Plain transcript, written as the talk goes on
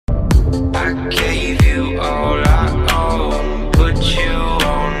gave you all I own, put you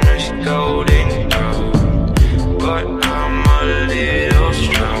on this golden road, but I'm a little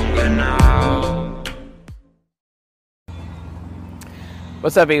stronger now.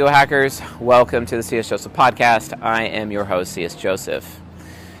 What's up, Ego Hackers? Welcome to the C.S. Joseph Podcast. I am your host, C.S. Joseph.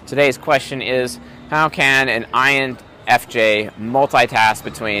 Today's question is, how can an INFJ multitask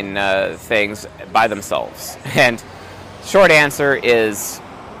between things by themselves? And short answer is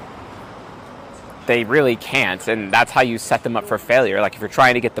they really can't, and that's how you set them up for failure. Like if you're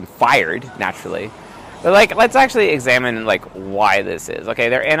trying to get them fired, naturally. But let's actually examine why this is. Okay,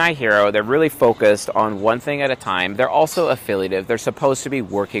 they're anti-hero. They're really focused on one thing at a time. They're also affiliative. They're supposed to be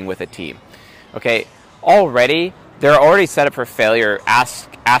working with a team. Okay, they're already set up for failure,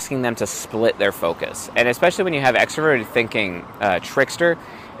 asking them to split their focus. And especially when you have extroverted thinking trickster,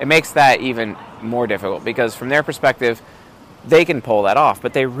 it makes that even more difficult because from their perspective, they can pull that off,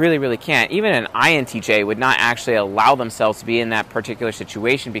 but they really, really can't. Even an INTJ would not actually allow themselves to be in that particular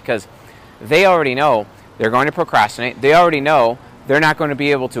situation because they already know they're going to procrastinate. They already know they're not going to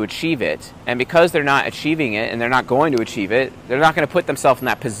be able to achieve it. And because they're not achieving it and they're not going to achieve it, they're not going to put themselves in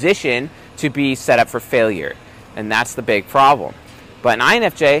that position to be set up for failure. And that's the big problem. But an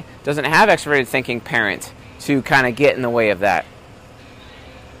INFJ doesn't have extroverted thinking parent to kind of get in the way of that.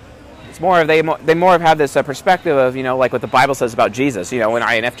 It's more of they more have this perspective of, like what the Bible says about Jesus, an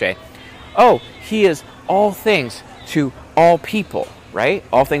INFJ. Oh, he is all things to all people, right?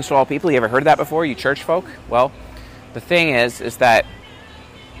 All things to all people. You ever heard that before, you church folk? Well, the thing is that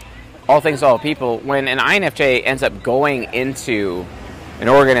all things to all people, when an INFJ ends up going into an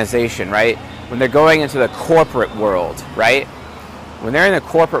organization, right? When they're going into the corporate world, right? When they're in the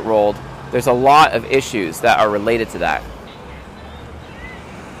corporate world, there's a lot of issues that are related to that.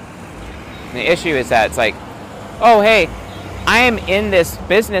 And the issue is that it's like, oh, hey, I am in this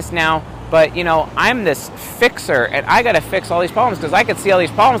business now, but, I'm this fixer, and I got to fix all these problems because I can see all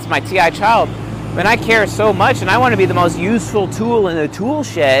these problems with my TI child, and I care so much, and I want to be the most useful tool in the tool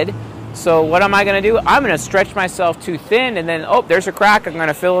shed. So what am I going to do? I'm going to stretch myself too thin, and then, oh, there's a crack, I'm going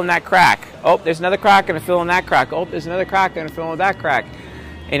to fill in that crack. Oh, there's another crack, I'm going to fill in that crack. Oh, there's another crack, I'm going to fill in that crack.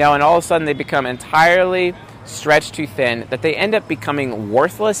 And all of a sudden they become entirely stretched too thin that they end up becoming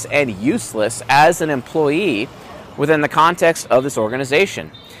worthless and useless as an employee within the context of this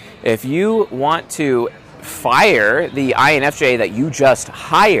organization. If you want to fire the INFJ that you just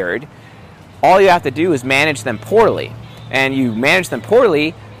hired, all you have to do is manage them poorly. And you manage them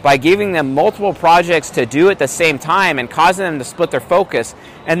poorly by giving them multiple projects to do at the same time and causing them to split their focus.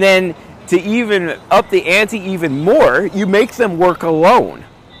 And then to even up the ante even more, you make them work alone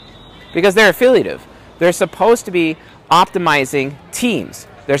because they're affiliative. They're supposed to be optimizing teams.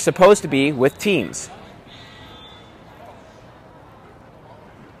 They're supposed to be with teams.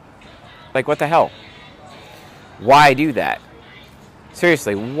 Like, what the hell? Why do that?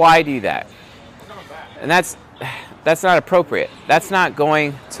 Seriously, why do that? And that's not appropriate. That's not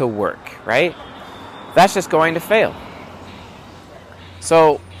going to work, right? That's just going to fail.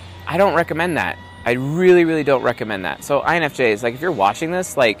 So I don't recommend that. I really, really don't recommend that. So INFJs, if you're watching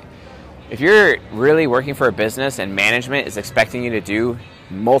this, if you're really working for a business and management is expecting you to do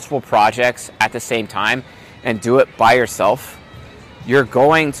multiple projects at the same time and do it by yourself, you're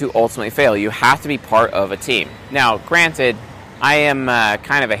going to ultimately fail. You have to be part of a team. Now, granted, I am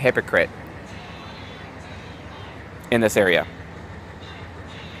kind of a hypocrite in this area.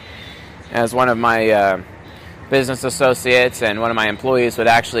 As one of my business associates and one of my employees would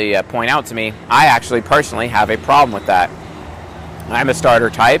actually point out to me, I actually personally have a problem with that. I'm a starter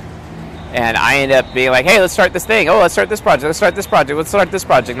type. And I end up being like, hey, let's start this thing. Oh, let's start this project. Let's start this project. Let's start this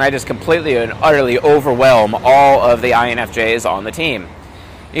project. And I just completely and utterly overwhelm all of the INFJs on the team,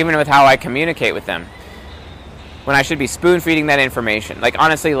 even with how I communicate with them. When I should be spoon-feeding that information.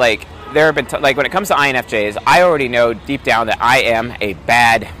 Honestly, there have been, when it comes to INFJs, I already know deep down that I am a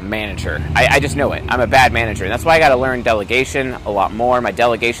bad manager. I just know it. I'm a bad manager. And that's why I got to learn delegation a lot more. My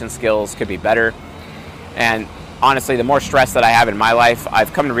delegation skills could be better. And honestly, the more stress that I have in my life,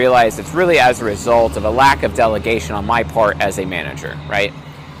 I've come to realize it's really as a result of a lack of delegation on my part as a manager, right?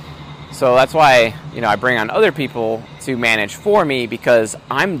 So that's why, I bring on other people to manage for me because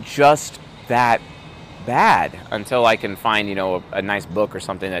I'm just that bad until I can find, a nice book or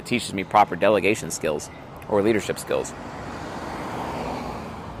something that teaches me proper delegation skills or leadership skills.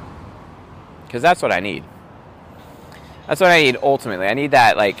 Because that's what I need. That's what I need ultimately. I need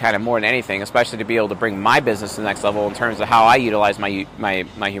that kind of more than anything, especially to be able to bring my business to the next level in terms of how I utilize my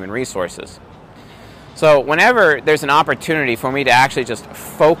human resources. So whenever there's an opportunity for me to actually just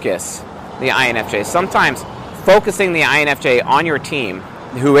focus the INFJ, sometimes focusing the INFJ on your team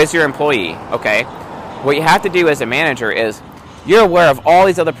who is your employee, okay, what you have to do as a manager is you're aware of all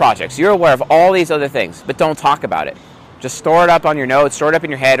these other projects. You're aware of all these other things, but don't talk about it. Just store it up on your notes, store it up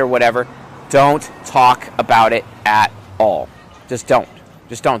in your head or whatever. Don't talk about it at all. Just don't.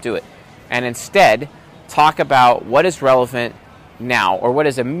 Just don't do it. And instead, talk about what is relevant now or what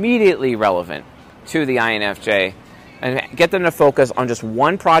is immediately relevant to the INFJ and get them to focus on just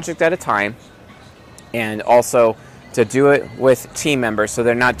one project at a time, and also to do it with team members so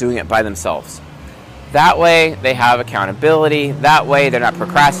they're not doing it by themselves. That way they have accountability. That way they're not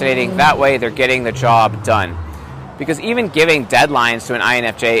procrastinating. That way they're getting the job done. Because even giving deadlines to an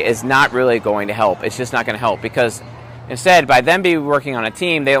INFJ is not really going to help. It's just not going to help, because instead, by them be working on a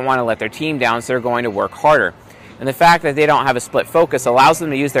team, they don't want to let their team down, so they're going to work harder. And the fact that they don't have a split focus allows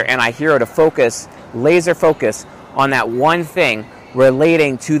them to use their NI hero to focus, laser focus, on that one thing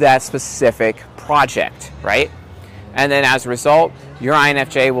relating to that specific project, right? And then as a result, your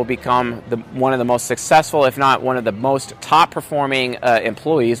INFJ will become one of the most successful, if not one of the most top-performing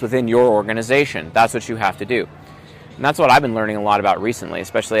employees within your organization. That's what you have to do. And that's what I've been learning a lot about recently,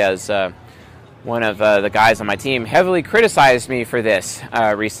 especially as one of the guys on my team heavily criticized me for this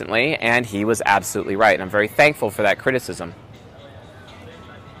recently, and he was absolutely right. And I'm very thankful for that criticism.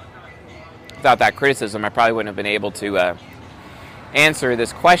 Without that criticism, I probably wouldn't have been able to answer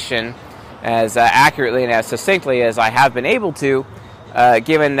this question as accurately and as succinctly as I have been able to,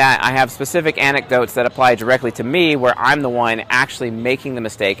 given that I have specific anecdotes that apply directly to me, where I'm the one actually making the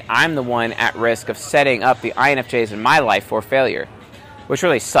mistake. I'm the one at risk of setting up the INFJs in my life for failure, which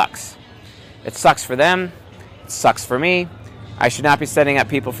really sucks. It sucks for them. It sucks for me. I should not be setting up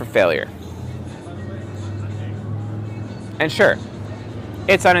people for failure. And sure,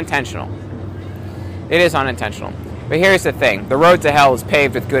 it's unintentional. It is unintentional. But here's the thing. The road to hell is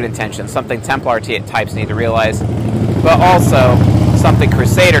paved with good intentions, something Templar types need to realize, but also something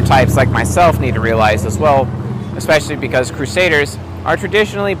Crusader types like myself need to realize as well, especially because Crusaders are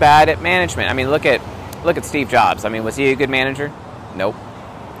traditionally bad at management. I mean, look at Steve Jobs. I mean, was he a good manager? Nope.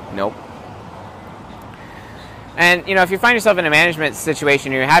 And, you know, if you find yourself in a management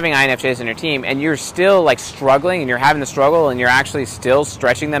situation, you're having INFJs in your team, and you're still, like, struggling, and you're having the struggle, and you're actually still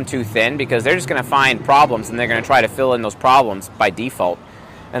stretching them too thin, because they're just going to find problems, and they're going to try to fill in those problems by default,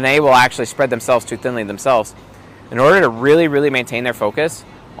 and they will actually spread themselves too thinly themselves. In order to really, really maintain their focus,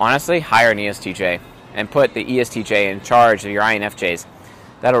 honestly, hire an ESTJ, and put the ESTJ in charge of your INFJs.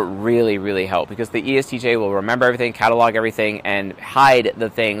 That'll really, really help, because the ESTJ will remember everything, catalog everything, and hide the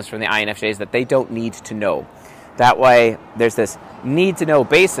things from the INFJs that they don't need to know. That way, there's this need-to-know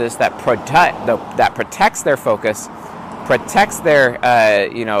basis that protects their focus, protects their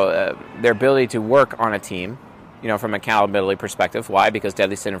their ability to work on a team, you know, from an accountability perspective. Why? Because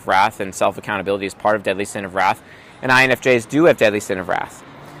deadly sin of wrath and self-accountability is part of deadly sin of wrath, and INFJs do have deadly sin of wrath.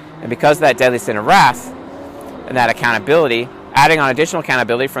 And because of that deadly sin of wrath and that accountability, adding on additional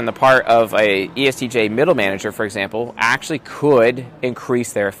accountability from the part of a ESTJ middle manager, for example, actually could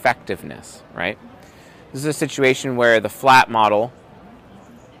increase their effectiveness, right? This is a situation where the flat model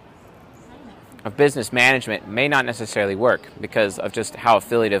of business management may not necessarily work because of just how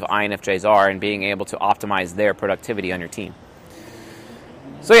affiliative INFJs are and being able to optimize their productivity on your team.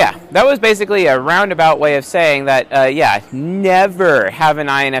 So yeah, that was basically a roundabout way of saying that, never have an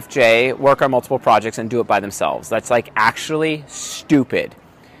INFJ work on multiple projects and do it by themselves. That's like actually stupid.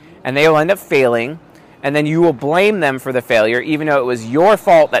 And they will end up failing, and then you will blame them for the failure, even though it was your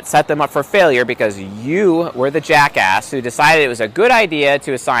fault that set them up for failure because you were the jackass who decided it was a good idea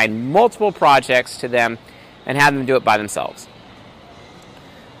to assign multiple projects to them and have them do it by themselves.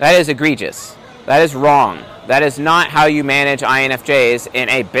 That is egregious. That is wrong. That is not how you manage INFJs in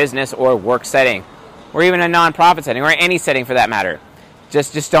a business or work setting, or even a non-profit setting, or any setting for that matter.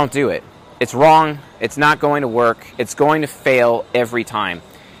 Just don't do it. It's wrong. It's not going to work. It's going to fail every time.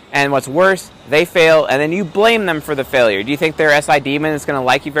 And what's worse, they fail, and then you blame them for the failure. Do you think their SI demon is going to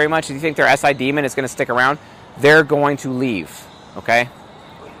like you very much? Do you think their SI demon is going to stick around? They're going to leave, okay?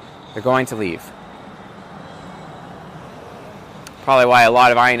 They're going to leave. Probably why a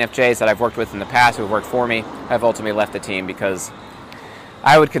lot of INFJs that I've worked with in the past who have worked for me have ultimately left the team, because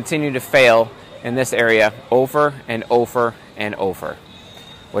I would continue to fail in this area over and over and over,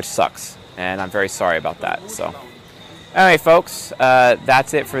 which sucks, and I'm very sorry about that. So anyway, folks,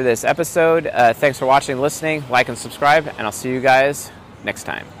 that's it for this episode. Thanks for watching, listening, like, and subscribe, and I'll see you guys next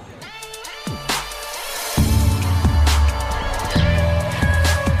time.